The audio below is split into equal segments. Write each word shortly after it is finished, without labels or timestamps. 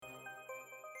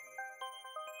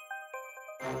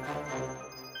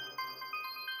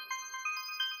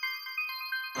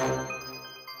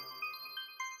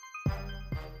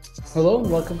Hello and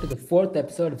welcome to the fourth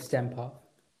episode of STEM Power.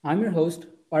 I'm your host,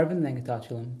 Arvind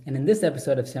Venkatachalam, and in this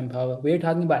episode of STEM Power, we are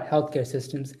talking about healthcare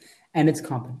systems and its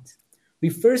components. We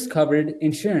first covered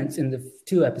insurance in the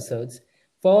two episodes,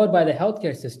 followed by the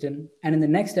healthcare system, and in the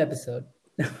next episode,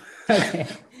 okay,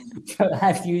 so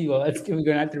as usual, we're going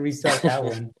to have to restart that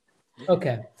one.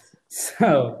 Okay,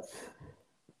 so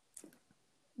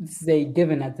this is a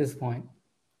given at this point.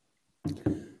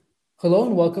 Hello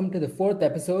and welcome to the fourth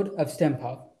episode of STEM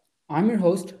Power. I'm your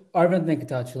host, Arvind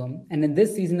Venkatachalam, and in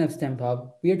this season of STEM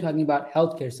Pub, we are talking about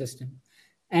healthcare system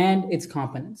and its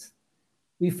components.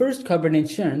 We first covered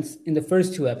insurance in the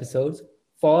first two episodes,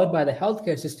 followed by the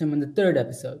healthcare system in the third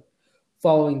episode.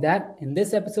 Following that, in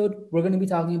this episode, we're going to be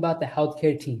talking about the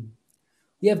healthcare team.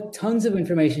 We have tons of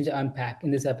information to unpack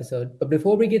in this episode, but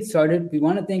before we get started, we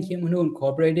want to thank Human Who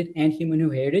Incorporated and Human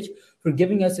Who Heritage for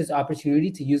giving us this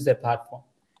opportunity to use their platform.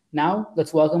 Now,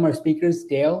 let's welcome our speakers,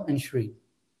 Dale and Shri.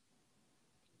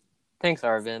 Thanks,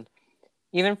 Arvind.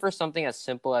 Even for something as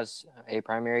simple as a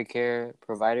primary care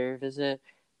provider visit,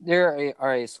 there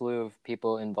are a slew of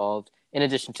people involved in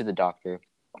addition to the doctor.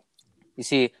 You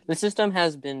see, the system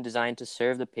has been designed to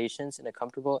serve the patients in a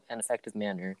comfortable and effective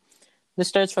manner. This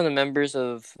starts from the members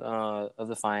of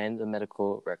find the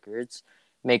medical records,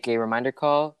 make a reminder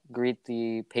call, greet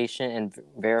the patient, and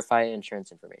verify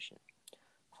insurance information.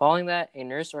 Following that, a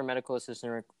nurse or medical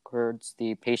assistant records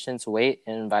the patient's weight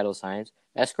and vital signs,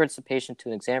 escorts the patient to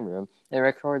an exam room, and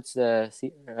records the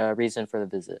reason for the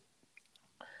visit.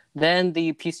 Then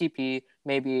the PCP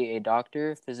may be a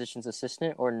doctor, physician's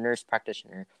assistant, or nurse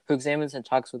practitioner who examines and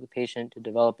talks with the patient to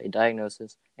develop a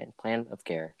diagnosis and plan of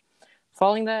care.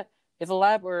 Following that, if a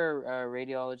lab or a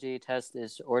radiology test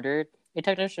is ordered, a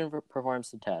technician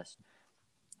performs the test.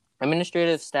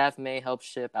 Administrative staff may help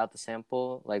ship out the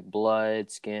sample, like blood,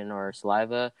 skin, or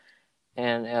saliva,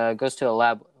 and goes to a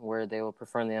lab where they will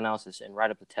perform the analysis and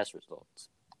write up the test results.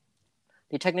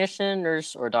 The technician,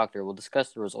 nurse, or doctor will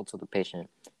discuss the results with the patient.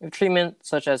 If treatment,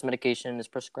 such as medication, is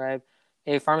prescribed,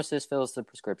 a pharmacist fills the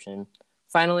prescription.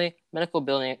 Finally, medical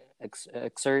billing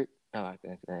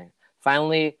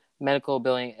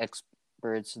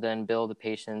experts then bill the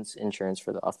patient's insurance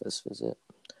for the office visit.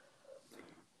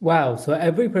 Wow, so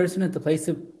every person at the place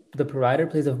of the provider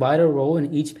plays a vital role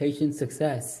in each patient's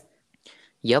success.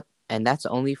 Yep, and that's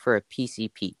only for a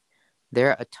PCP. There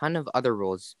are a ton of other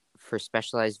roles for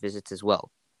specialized visits as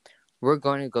well. We're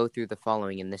going to go through the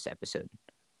following in this episode: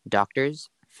 doctors,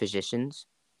 physicians,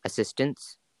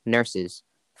 assistants, nurses,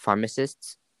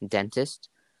 pharmacists, dentists,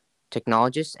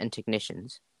 technologists and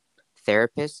technicians,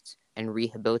 therapists and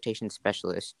rehabilitation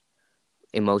specialists,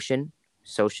 emotion,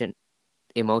 social,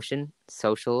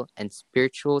 and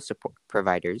spiritual support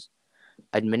providers,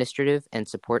 administrative and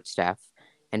support staff,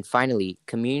 and finally,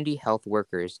 community health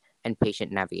workers and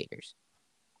patient navigators.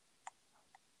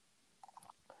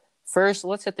 First,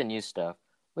 let's hit the new stuff.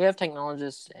 We have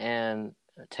technologists and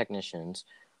technicians.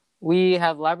 We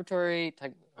have laboratory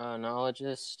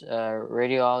technologists,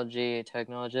 radiology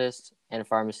technologists, and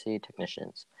pharmacy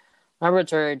technicians.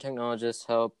 Laboratory technologists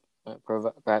help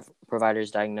providers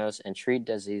diagnose and treat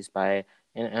disease by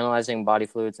analyzing body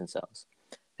fluids and cells.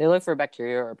 They look for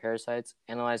bacteria or parasites,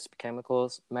 analyze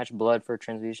chemicals, match blood for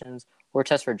transfusions, or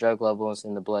test for drug levels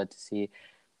in the blood to see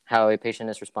how a patient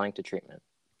is responding to treatment.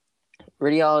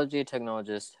 Radiology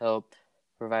technologists help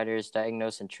providers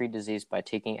diagnose and treat disease by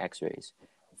taking x-rays.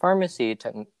 Pharmacy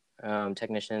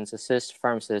technicians assist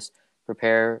pharmacists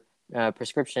prepare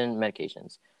prescription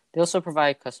medications. They also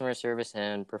provide customer service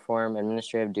and perform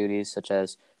administrative duties such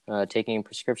as taking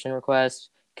prescription requests,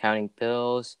 counting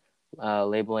pills,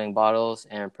 labeling bottles,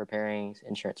 and preparing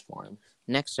insurance forms.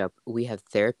 Next up, we have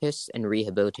therapists and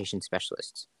rehabilitation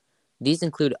specialists. These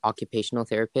include occupational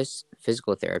therapists,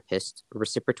 physical therapists,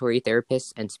 respiratory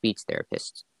therapists, and speech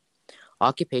therapists.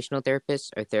 Occupational therapists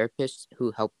are therapists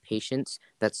who help patients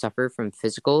that suffer from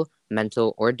physical,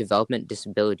 mental, or development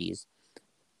disabilities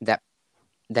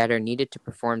that are needed to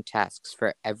perform tasks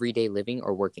for everyday living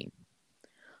or working.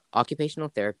 Occupational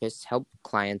therapists help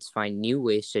clients find new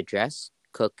ways to dress,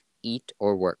 cook, eat,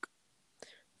 or work.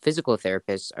 Physical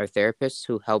therapists are therapists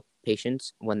who help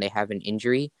patients when they have an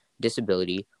injury,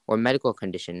 disability, or medical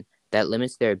condition that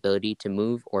limits their ability to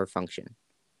move or function.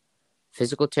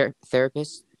 Physical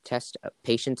therapists test a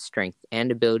patient's strength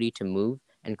and ability to move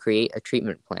and create a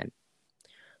treatment plan.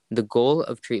 The goal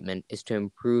of treatment is to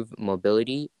improve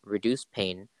mobility, reduce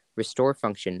pain, restore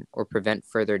function, or prevent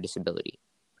further disability.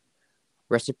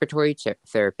 Respiratory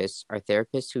therapists are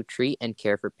therapists who treat and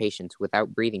care for patients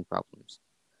without breathing problems.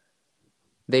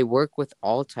 They work with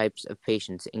all types of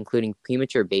patients, including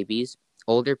premature babies,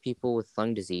 older people with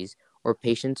lung disease, or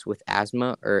patients with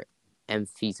asthma or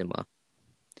emphysema.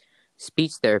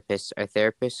 Speech therapists are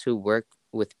therapists who work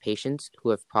with patients who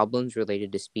have problems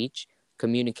related to speech,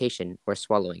 communication, or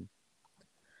swallowing.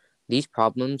 These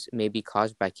problems may be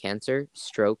caused by cancer,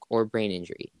 stroke, or brain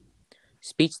injury.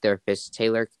 Speech therapists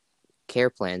tailor care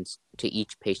plans to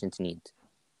each patient's needs.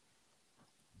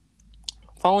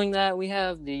 Following that, we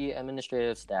have the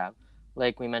administrative staff,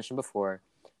 like we mentioned before.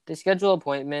 They schedule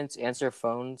appointments, answer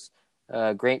phones,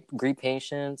 greet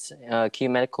patients, keep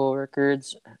medical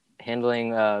records, handling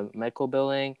medical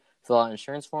billing, fill out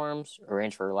insurance forms,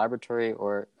 arrange for laboratory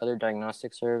or other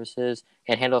diagnostic services,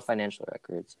 and handle financial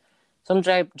records. Some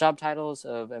job titles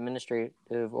of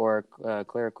administrative or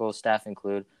clerical staff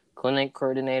include clinic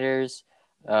coordinators,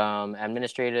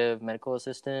 administrative medical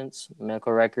assistants,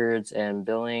 medical records and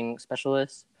billing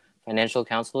specialists, financial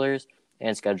counselors,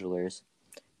 and schedulers.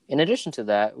 In addition to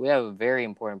that, we have a very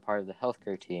important part of the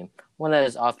healthcare team, one that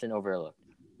is often overlooked: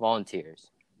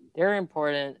 volunteers. They're an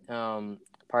important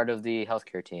part of the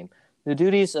healthcare team. The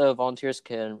duties of volunteers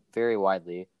can vary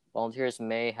widely. Volunteers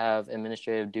may have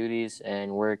administrative duties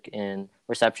and work in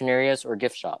reception areas or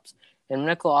gift shops. In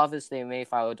medical office, they may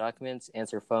file documents,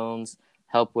 answer phones,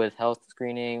 help with health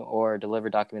screening, or deliver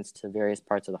documents to various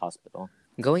parts of the hospital.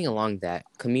 Going along that,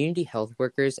 community health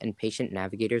workers and patient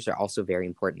navigators are also very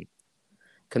important.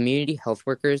 Community health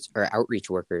workers or outreach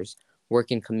workers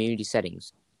work in community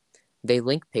settings. They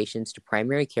link patients to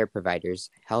primary care providers,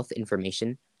 health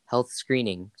information, health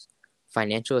screenings,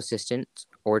 financial assistance,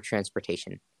 or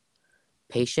transportation.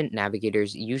 Patient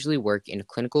navigators usually work in a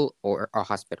clinical or a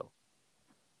hospital.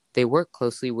 They work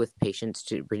closely with patients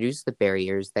to reduce the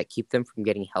barriers that keep them from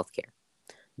getting health care.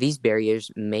 These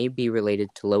barriers may be related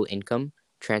to low income,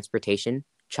 transportation,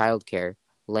 childcare,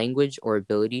 language, or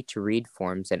ability to read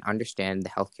forms and understand the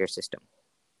healthcare system.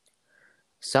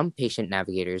 Some patient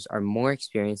navigators are more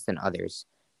experienced than others,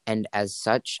 and as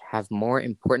such have more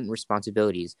important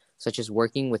responsibilities, such as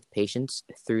working with patients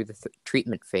through the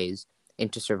treatment phase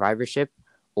into survivorship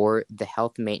or the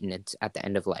health maintenance at the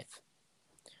end of life.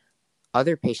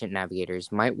 Other patient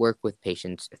navigators might work with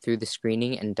patients through the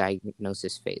screening and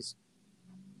diagnosis phase.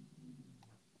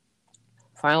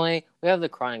 Finally, we have the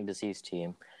chronic disease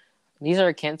team. These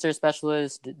are cancer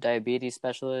specialists, diabetes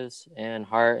specialists, and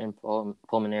heart and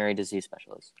pulmonary disease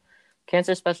specialists.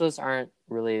 Cancer specialists aren't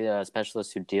really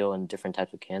specialists who deal in different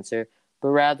types of cancer, but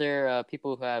rather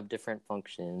people who have different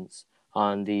functions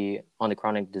on the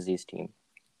chronic disease team.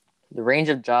 The range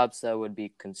of jobs that would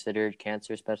be considered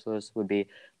cancer specialists would be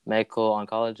medical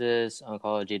oncologists,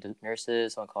 oncology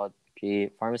nurses, oncology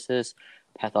pharmacists,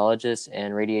 pathologists,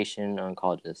 and radiation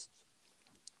oncologists.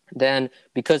 Then,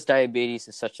 because diabetes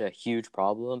is such a huge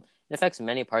problem, it affects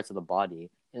many parts of the body.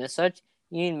 And as such,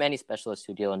 you need many specialists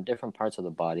who deal in different parts of the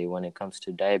body when it comes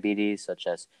to diabetes, such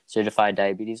as certified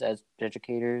diabetes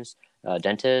educators,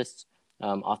 dentists,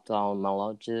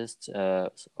 ophthalmologists,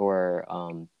 or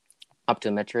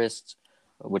optometrists,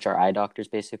 which are eye doctors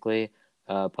basically,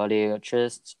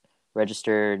 podiatrists,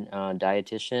 registered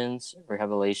dietitians,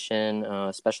 rehabilitation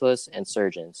specialists, and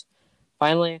surgeons.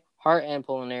 Finally, heart and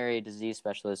pulmonary disease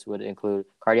specialists would include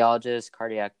cardiologists,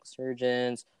 cardiac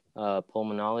surgeons,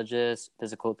 pulmonologists,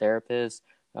 physical therapists,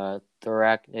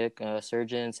 thoracic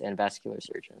surgeons, and vascular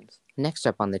surgeons. Next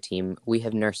up on the team, we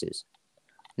have nurses.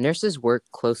 Nurses work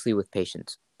closely with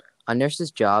patients. A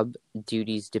nurse's job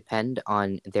duties depend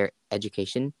on their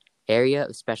education, area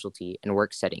of specialty, and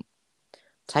work setting.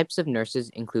 Types of nurses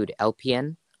include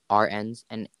LPN, RNs,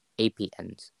 and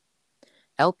APNs.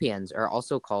 LPNs are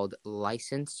also called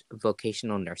licensed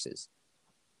vocational nurses.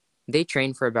 They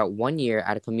train for about 1 year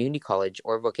at a community college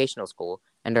or vocational school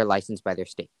and are licensed by their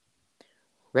state.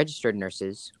 Registered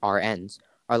nurses, RNs,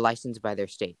 are licensed by their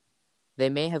state. They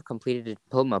may have completed a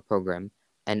diploma program,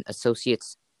 an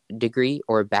associate's degree,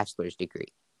 or a bachelor's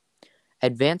degree.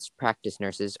 Advanced practice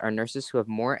nurses are nurses who have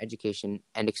more education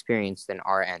and experience than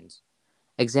RNs.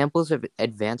 Examples of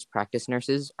advanced practice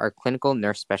nurses are clinical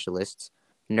nurse specialists,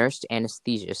 nurse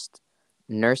anesthesiast,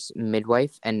 nurse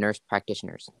midwife, and nurse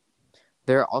practitioners.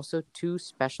 There are also two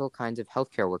special kinds of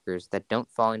healthcare workers that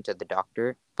don't fall into the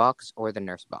doctor box or the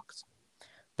nurse box.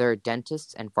 There are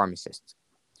dentists and pharmacists.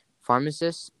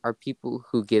 Pharmacists are people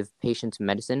who give patients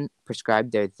medicine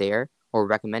prescribed there or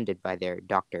recommended by their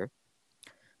doctor.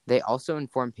 They also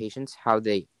inform patients how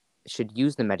they should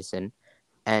use the medicine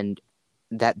and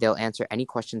that they'll answer any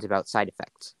questions about side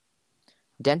effects.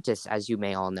 Dentists, as you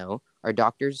may all know, are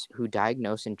doctors who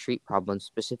diagnose and treat problems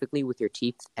specifically with your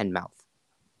teeth and mouth.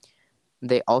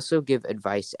 They also give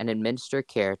advice and administer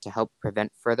care to help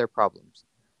prevent further problems.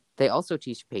 They also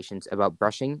teach patients about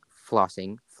brushing,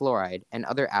 flossing, fluoride, and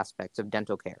other aspects of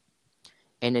dental care.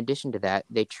 In addition to that,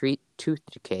 they treat tooth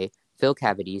decay, fill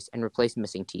cavities, and replace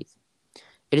missing teeth.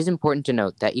 It is important to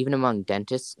note that even among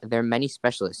dentists, there are many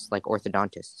specialists like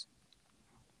orthodontists.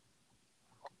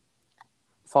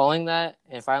 Following that,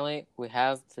 and finally, we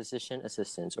have physician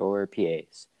assistants, or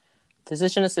PAs.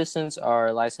 Physician assistants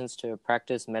are licensed to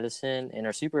practice medicine and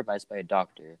are supervised by a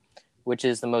doctor, which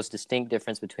is the most distinct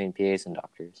difference between PAs and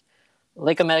doctors.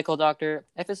 Like a medical doctor,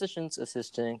 a physician's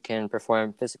assistant can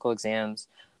perform physical exams,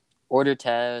 order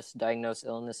tests, diagnose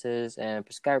illnesses, and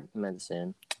prescribe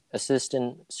medicine, assist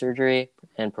in surgery,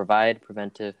 and provide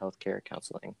preventive healthcare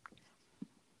counseling.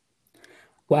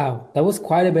 Wow, that was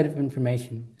quite a bit of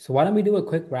information. So why don't we do a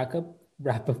quick wrap up?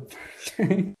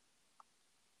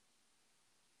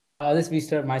 I'll just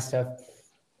restart my stuff.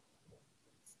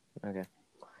 Okay.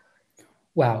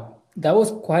 Wow, that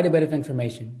was quite a bit of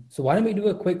information. So why don't we do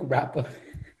a quick wrap up?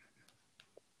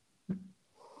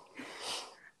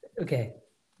 Okay.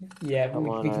 Yeah,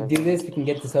 we can do this. We can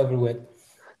get this over with.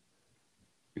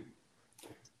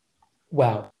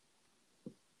 Wow.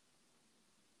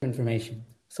 Information.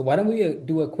 So why don't we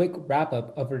do a quick wrap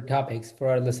up of our topics for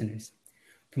our listeners?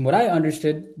 From what I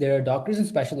understood, there are doctors and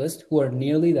specialists who are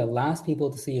nearly the last people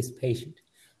to see his patient.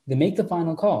 They make the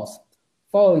final calls.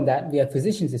 Following that, we have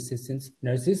physician's assistants,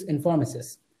 nurses, and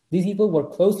pharmacists. These people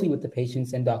work closely with the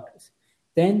patients and doctors.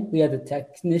 Then we have the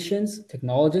technicians,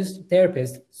 technologists,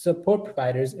 therapists, support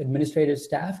providers, administrative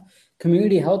staff,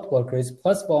 community health workers,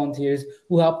 plus volunteers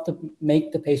who help to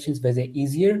make the patient's visit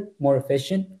easier, more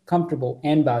efficient, comfortable,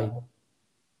 and valuable.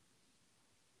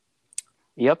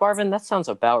 Yep, Arvin, that sounds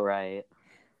about right.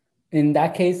 In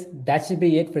that case, that should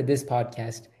be it for this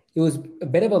podcast. It was a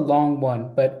bit of a long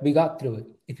one, but we got through it.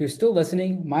 If you're still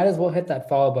listening, might as well hit that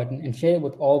follow button and share it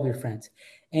with all of your friends.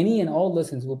 Any and all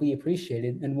listens will be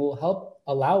appreciated and will help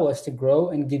allow us to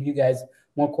grow and give you guys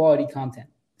more quality content.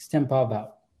 STEMPOV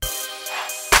out.